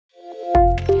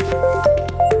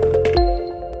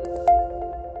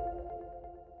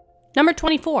Number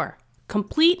 24.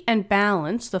 Complete and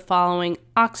balance the following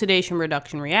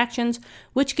oxidation-reduction reactions,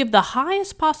 which give the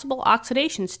highest possible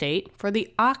oxidation state for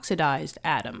the oxidized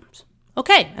atoms.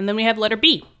 Okay, and then we have letter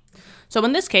B. So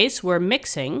in this case, we're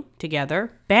mixing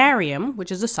together barium,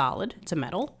 which is a solid, it's a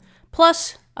metal,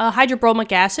 plus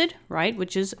hydrobromic acid, right,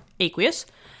 which is aqueous.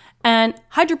 And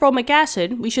hydrobromic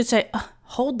acid, we should say,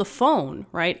 hold the phone,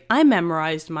 right? I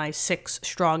memorized my 6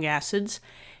 strong acids.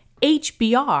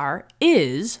 HBr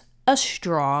is a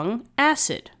strong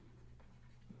acid.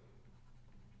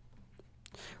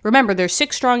 Remember, there's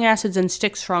 6 strong acids and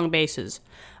 6 strong bases.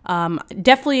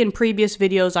 Definitely in previous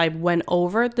videos, I went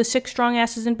over the 6 strong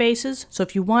acids and bases. So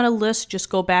if you want a list,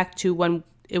 just go back to when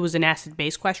it was an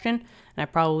acid-base question, and I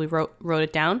probably wrote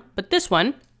it down. But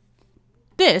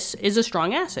this is a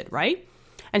strong acid, right?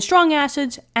 And strong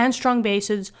acids and strong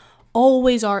bases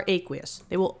always are aqueous.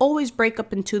 They will always break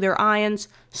up into their ions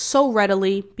so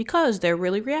readily because they're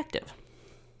really reactive.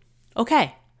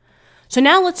 Okay, so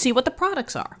now let's see what the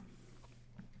products are.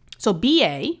 So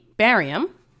Ba, barium,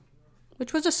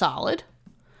 which was a solid,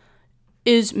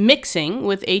 is mixing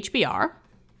with HBr,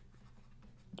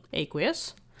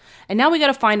 aqueous, and now we got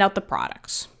to find out the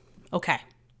products. Okay,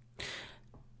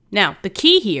 now the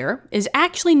key here is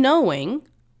actually knowing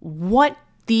what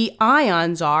the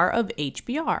ions are of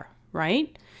HBr.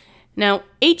 Right? Now,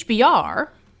 HBr,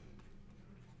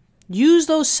 use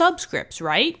those subscripts,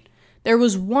 right? There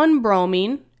was 1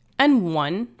 bromine and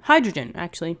 1 hydrogen.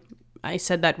 Actually, I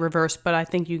said that reversed, but I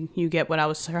think you get what I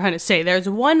was trying to say. There's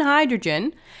 1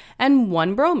 hydrogen and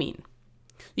 1 bromine.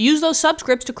 Use those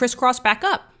subscripts to crisscross back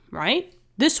up, right?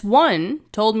 This 1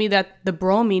 told me that the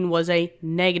bromine was a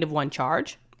 -1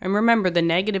 charge. And remember, the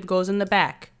negative goes in the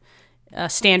back,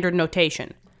 standard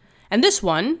notation. And this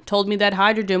one told me that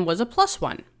hydrogen was a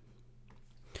 +1.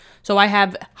 So I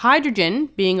have hydrogen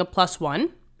being a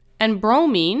 +1 and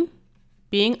bromine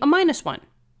being a -1.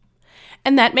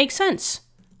 And that makes sense.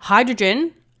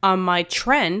 Hydrogen, on my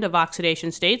trend of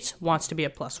oxidation states, wants to be a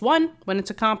 +1 when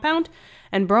it's a compound,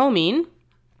 and bromine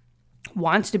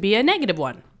wants to be a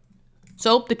 -1.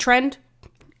 So the trend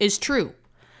is true.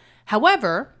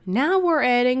 However, now we're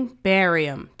adding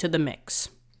barium to the mix.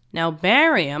 Now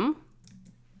barium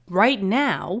right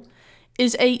now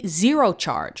is a 0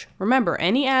 charge. Remember,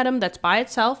 any atom that's by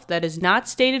itself that is not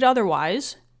stated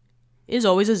otherwise is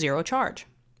always a 0 charge.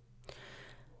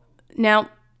 Now,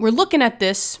 we're looking at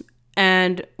this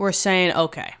and we're saying,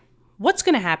 okay, what's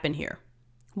going to happen here?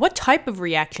 What type of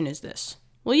reaction is this?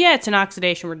 Well, yeah, it's an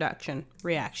oxidation-reduction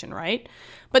reaction, right?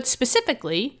 But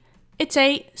specifically, it's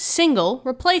a single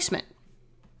replacement.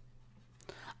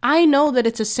 I know that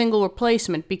it's a single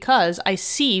replacement because I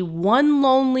see 1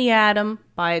 lonely atom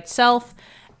by itself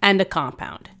and a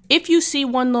compound. If you see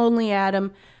 1 lonely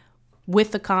atom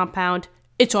with a compound,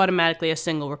 it's automatically a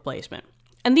single replacement.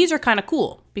 And these are kind of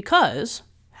cool because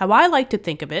how I like to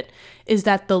think of it is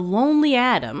that the lonely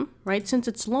atom, right, since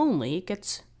it's lonely,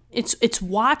 it's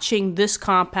watching this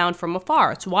compound from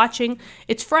afar. It's watching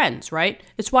its friends, right?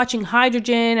 It's watching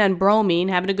hydrogen and bromine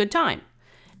having a good time.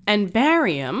 And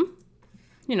barium,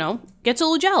 gets a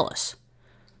little jealous.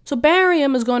 So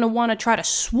barium is going to want to try to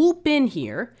swoop in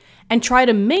here and try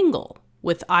to mingle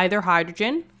with either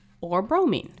hydrogen or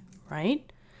bromine, right?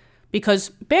 Because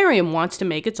barium wants to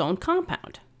make its own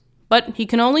compound. But he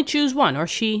can only choose one, or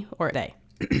she, or they.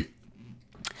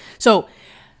 So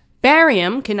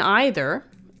barium can either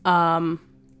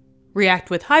react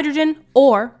with hydrogen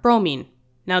or bromine.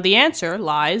 Now the answer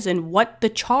lies in what the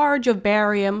charge of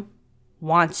barium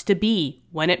wants to be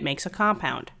when it makes a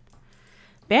compound.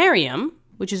 Barium,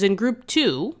 which is in group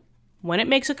 2, when it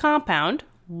makes a compound,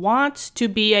 wants to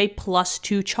be a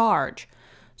 +2 charge.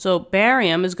 So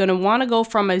barium is going to want to go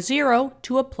from a 0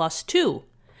 to a +2.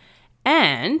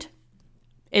 And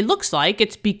it looks like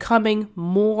it's becoming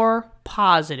more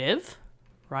positive,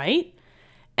 right?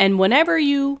 And whenever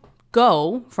you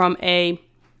go from a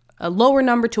lower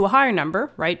number to a higher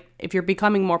number, right, if you're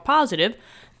becoming more positive,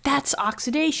 that's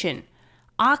oxidation.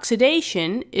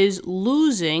 Oxidation is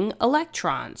losing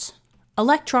electrons.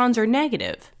 Electrons are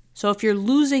negative. So if you're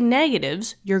losing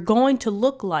negatives, you're going to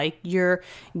look like you're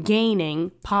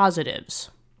gaining positives.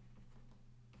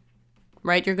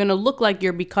 Right? You're going to look like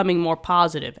you're becoming more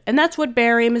positive. And that's what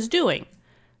barium is doing.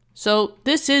 So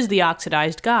this is the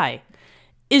oxidized guy.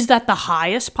 Is that the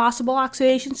highest possible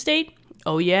oxidation state?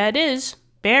 Oh yeah, it is.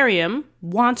 Barium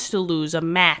wants to lose a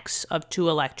max of 2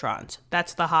 electrons.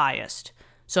 That's the highest.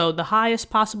 So the highest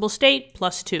possible state,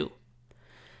 +2.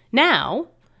 Now,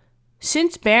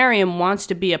 since barium wants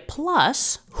to be a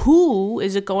plus, who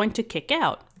is it going to kick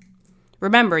out?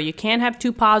 Remember, you can't have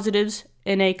two positives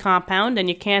in a compound and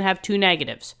you can't have two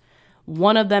negatives.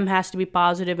 One of them has to be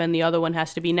positive and the other one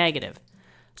has to be negative.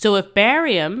 So if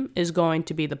barium is going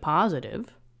to be the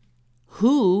positive,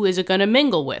 who is it going to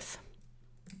mingle with?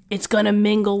 It's going to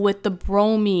mingle with the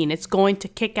bromine. It's going to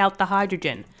kick out the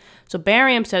hydrogen. So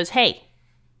barium says, hey,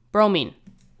 bromine,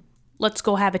 let's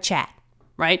go have a chat,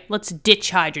 right? Let's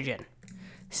ditch hydrogen.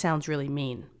 Sounds really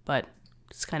mean, but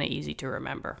it's kind of easy to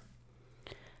remember.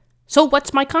 So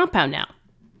what's my compound now?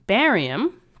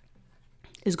 Barium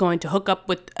is going to hook up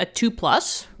with a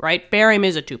 2+, right? Barium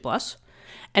is a 2+.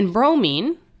 And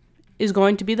bromine is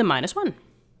going to be the -1.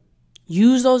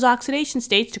 Use those oxidation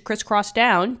states to crisscross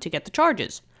down to get the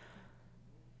charges.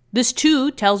 This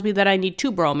 2 tells me that I need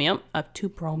two bromiums.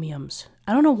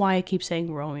 I don't know why I keep saying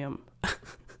bromium.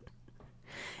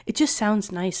 It just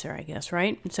sounds nicer, I guess,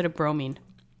 right? Instead of bromine.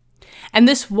 And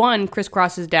this 1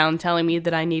 crisscrosses down telling me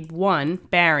that I need 1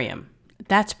 barium.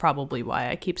 That's probably why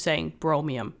I keep saying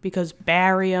bromium, because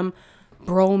barium,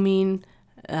 bromine,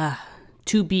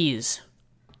 2 B's.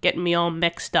 Getting me all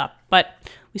mixed up, but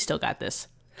we still got this.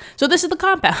 So this is the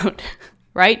compound,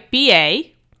 right? Ba,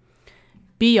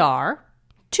 Br,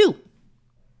 2.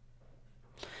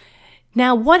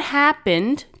 Now, what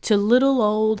happened to little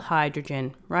old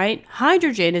hydrogen, right?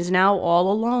 Hydrogen is now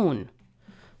all alone.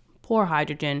 Poor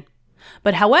hydrogen.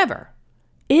 But however,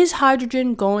 is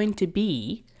hydrogen going to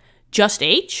be just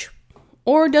H,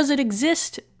 or does it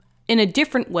exist in a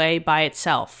different way by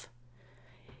itself?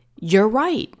 You're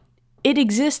right. It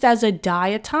exists as a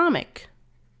diatomic,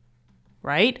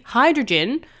 right?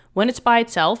 Hydrogen, when it's by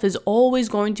itself, is always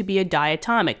going to be a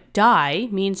diatomic. Di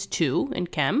means 2 in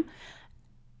chem.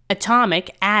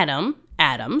 Atomic, atom,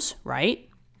 atoms, right?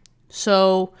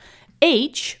 So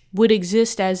H would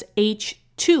exist as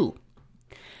H2.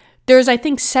 There's, I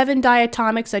think, 7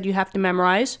 diatomics that you have to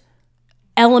memorize.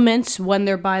 Elements, when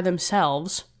they're by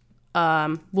themselves,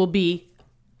 will be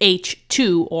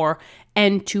H2 or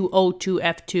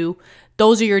N2O2F2.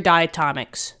 Those are your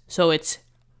diatomics. So it's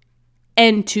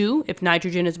N2. If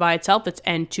nitrogen is by itself, it's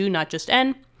N2, not just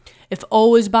N. If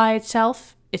O is by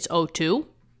itself, it's O2,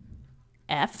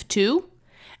 F2.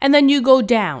 And then you go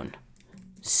down.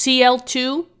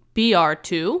 Cl2,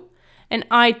 Br2, and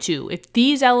I2. If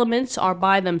these elements are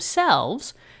by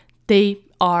themselves, they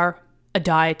are a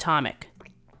diatomic.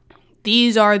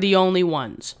 These are the only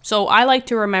ones. So I like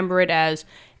to remember it as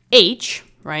H,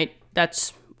 right?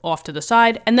 That's off to the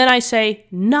side. And then I say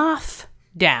NOF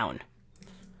down.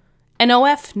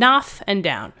 NOF, NOF, and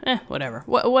down. Whatever.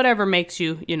 Whatever makes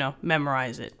you,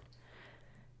 memorize it.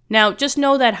 Now, just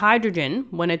know that hydrogen,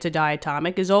 when it's a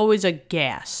diatomic, is always a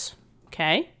gas.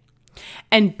 Okay?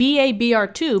 And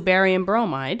BaBr2, barium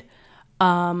bromide,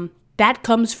 that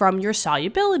comes from your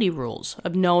solubility rules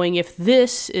of knowing if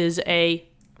this is a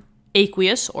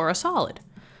aqueous or a solid.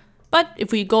 But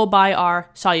if we go by our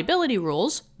solubility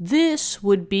rules, this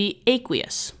would be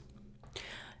aqueous.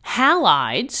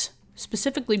 Halides,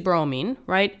 specifically bromine,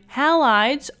 right?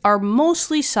 Halides are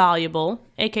mostly soluble,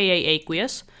 aka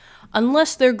aqueous,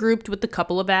 unless they're grouped with a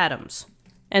couple of atoms.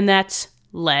 And that's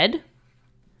lead,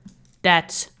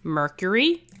 that's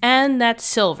mercury, and that's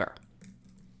silver.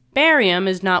 Barium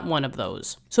is not one of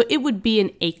those, so it would be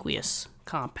an aqueous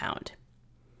compound.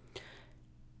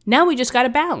 Now we just got to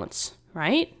balance,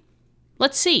 right?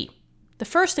 Let's see. The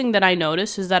first thing that I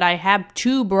notice is that I have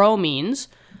 2 bromines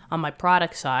on my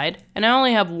product side, and I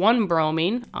only have 1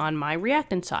 bromine on my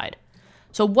reactant side.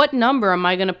 So what number am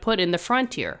I going to put in the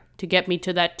front here to get me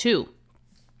to that 2?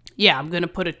 Yeah, I'm going to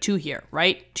put a 2 here,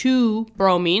 right? 2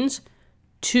 bromines,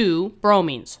 2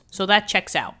 bromines. So that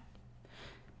checks out.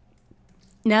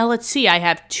 Now let's see, I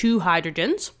have 2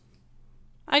 hydrogens.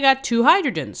 I got 2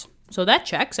 hydrogens, so that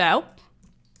checks out.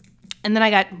 And then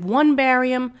I got 1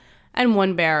 barium and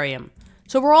 1 barium.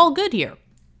 So we're all good here.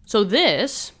 So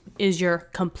this is your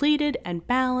completed and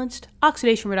balanced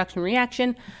oxidation-reduction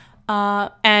reaction.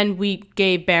 And we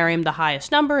gave barium the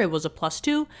highest number. It was a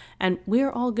 +2, and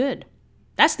we're all good.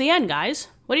 That's the end, guys.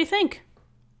 What do you think?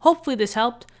 Hopefully this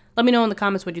helped. Let me know in the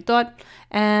comments what you thought.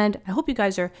 And I hope you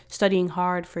guys are studying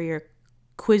hard for your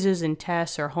quizzes and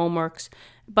tests or homeworks.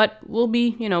 But we'll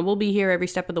be here every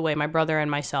step of the way, my brother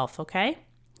and myself, okay?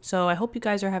 So I hope you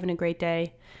guys are having a great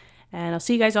day. And I'll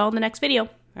see you guys all in the next video.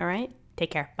 All right?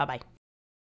 Take care. Bye-bye.